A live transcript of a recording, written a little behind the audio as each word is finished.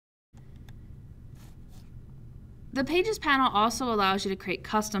The Pages panel also allows you to create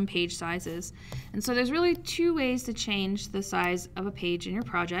custom page sizes. And so there's really two ways to change the size of a page in your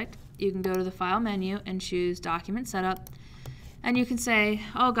project. You can go to the File menu and choose Document Setup. And you can say,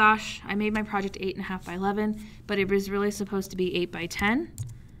 oh gosh, I made my project 8.5 by 11, but it was really supposed to be 8 by 10.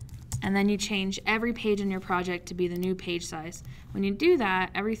 And then you change every page in your project to be the new page size. When you do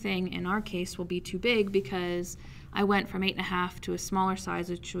that, everything in our case will be too big because I went from 8.5 to a smaller size,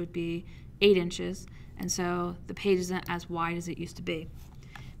 which would be 8 inches. And so the page isn't as wide as it used to be.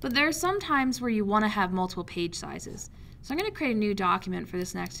 But there are some times where you want to have multiple page sizes. So I'm going to create a new document for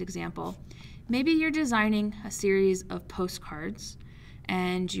this next example. Maybe you're designing a series of postcards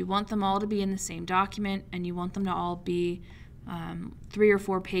and you want them all to be in the same document and you want them to all be 3 or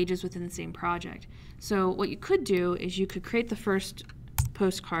 4 pages within the same project. So what you could do is you could create the first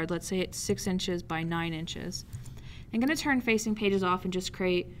postcard, let's say it's 6 inches by 9 inches. I'm going to turn facing pages off and just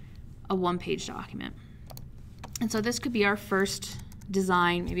create a 1-page document. And so this could be our first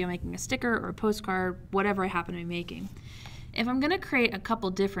design. Maybe I'm making a sticker or a postcard, whatever I happen to be making. If I'm going to create a couple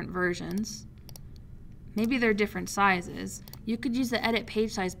different versions, maybe they're different sizes, you could use the Edit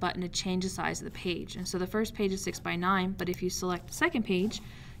Page Size button to change the size of the page. And so the first page is 6 by 9, but if you select the second page,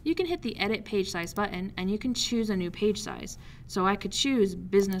 you can hit the Edit Page Size button and you can choose a new page size. So I could choose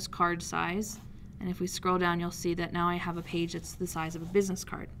business card size, and if we scroll down, you'll see that now I have a page that's the size of a business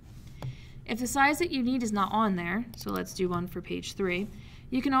card. If the size that you need is not on there, so let's do one for page 3,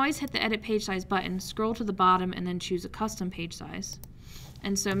 you can always hit the Edit Page Size button, scroll to the bottom, and then choose a custom page size.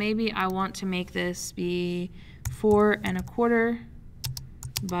 And so maybe I want to make this be 4 1/4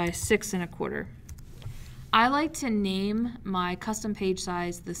 by 6 1/4. I like to name my custom page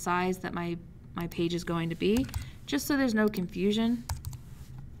size the size that my page is going to be, just so there's no confusion.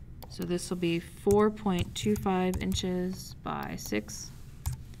 So this will be 4.25 inches by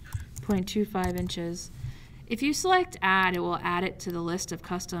 6.25 inches. If you select Add, it will add it to the list of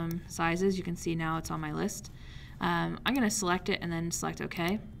custom sizes. You can see now it's on my list. I'm going to select it and then select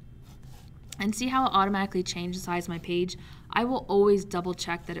OK. And see how it automatically changed the size of my page? I will always double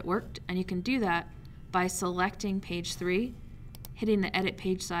check that it worked, and you can do that by selecting page 3, hitting the Edit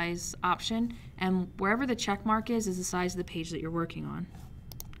Page Size option, and wherever the check mark is the size of the page that you're working on.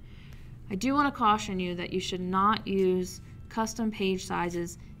 I do want to caution you that you should not use custom page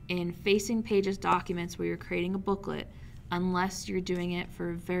sizes in facing pages documents where you're creating a booklet unless you're doing it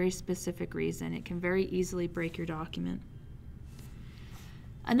for a very specific reason. It can very easily break your document.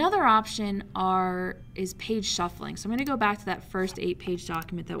 Another option is page shuffling. So I'm going to go back to that first 8-page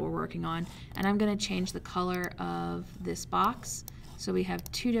document that we're working on, and I'm going to change the color of this box. So we have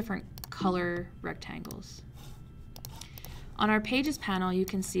 2 different color rectangles. On our Pages panel, you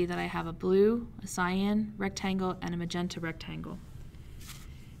can see that I have a blue, a cyan rectangle, and a magenta rectangle.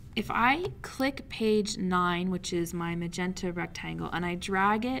 If I click page 9, which is my magenta rectangle, and I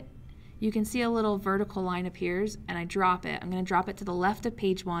drag it, you can see a little vertical line appears, and I drop it. I'm going to drop it to the left of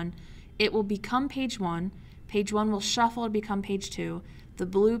page 1. It will become page 1. Page 1 will shuffle to become page 2. The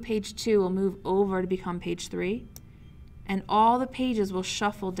blue page 2 will move over to become page 3. And all the pages will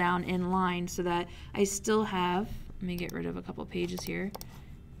shuffle down in line so that I still have, let me get rid of a couple pages here,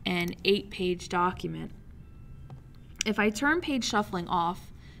 an 8-page document. If I turn page shuffling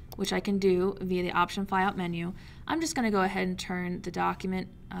off, which I can do via the Option Flyout menu, I'm just going to go ahead and turn the document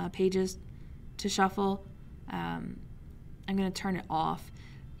pages to shuffle. I'm going to turn it off.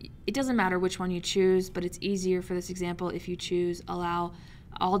 It doesn't matter which one you choose, but it's easier for this example if you choose Allow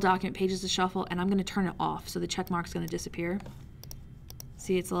All Document Pages to Shuffle, and I'm going to turn it off, so the check mark's going to disappear.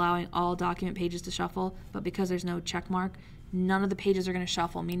 See, it's allowing all document pages to shuffle, but because there's no check mark, none of the pages are going to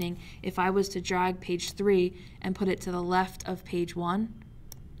shuffle, meaning if I was to drag page 3 and put it to the left of page 1,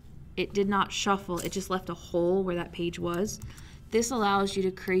 it did not shuffle, it just left a hole where that page was. This allows you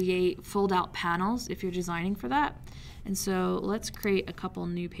to create fold-out panels if you're designing for that. And so let's create a couple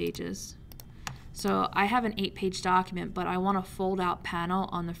new pages. So I have an 8-page document, but I want a fold-out panel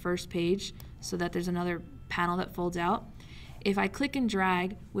on the first page so that there's another panel that folds out. If I click and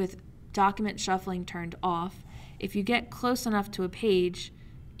drag with document shuffling turned off, if you get close enough to a page,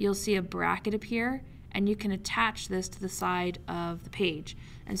 you'll see a bracket appear, and you can attach this to the side of the page.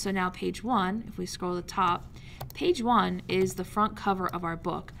 And so now page 1, if we scroll to the top, page 1 is the front cover of our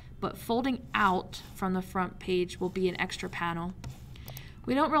book, but folding out from the front page will be an extra panel.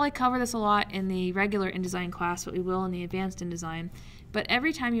 We don't really cover this a lot in the regular InDesign class, but we will in the advanced InDesign. But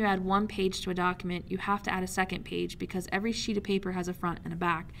every time you add one page to a document, you have to add a second page because every sheet of paper has a front and a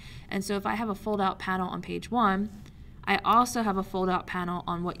back. And so if I have a fold-out panel on page 1, I also have a fold-out panel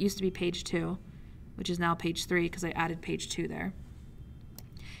on what used to be page 2, which is now page 3 because I added page 2 there.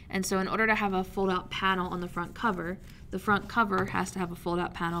 And so in order to have a fold-out panel on the front cover has to have a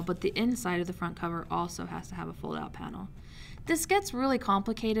fold-out panel, but the inside of the front cover also has to have a fold-out panel. This gets really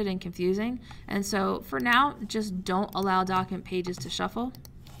complicated and confusing, and so for now, just don't allow document pages to shuffle,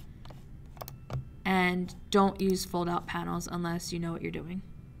 and don't use fold-out panels unless you know what you're doing.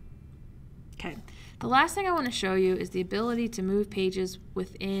 Okay, the last thing I want to show you is the ability to move pages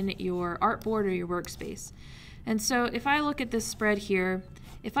within your artboard or your workspace. And so if I look at this spread here,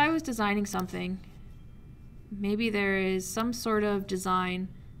 if I was designing something, maybe there is some sort of design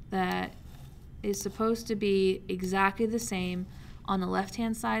that is supposed to be exactly the same on the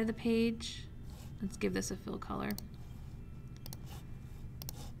left-hand side of the page. Let's give this a fill color.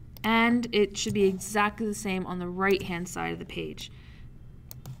 And it should be exactly the same on the right-hand side of the page.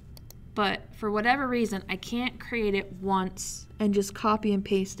 But for whatever reason, I can't create it once and just copy and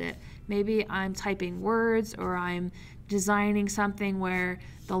paste it. Maybe I'm typing words, or I'm designing something where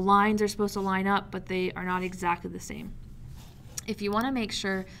the lines are supposed to line up, but they are not exactly the same. If you want to make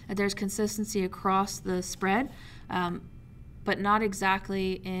sure that there's consistency across the spread, but not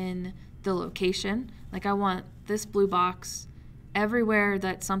exactly in the location, like I want this blue box, everywhere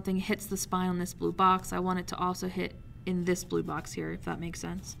that something hits the spine on this blue box, I want it to also hit in this blue box here, if that makes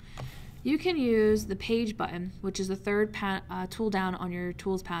sense. You can use the page button, which is the third tool down on your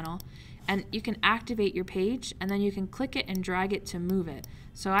tools panel, and you can activate your page, and then you can click it and drag it to move it.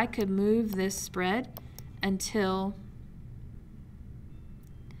 So I could move this spread until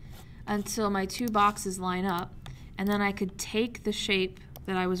my two boxes line up, and then I could take the shape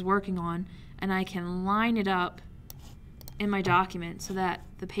that I was working on and I can line it up in my document so that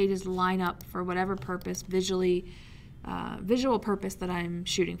the pages line up for whatever purpose, visual purpose that I'm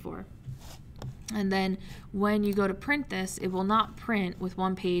shooting for. And then when you go to print this, it will not print with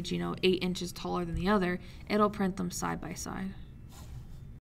one page, 8 inches taller than the other. It'll print them side by side.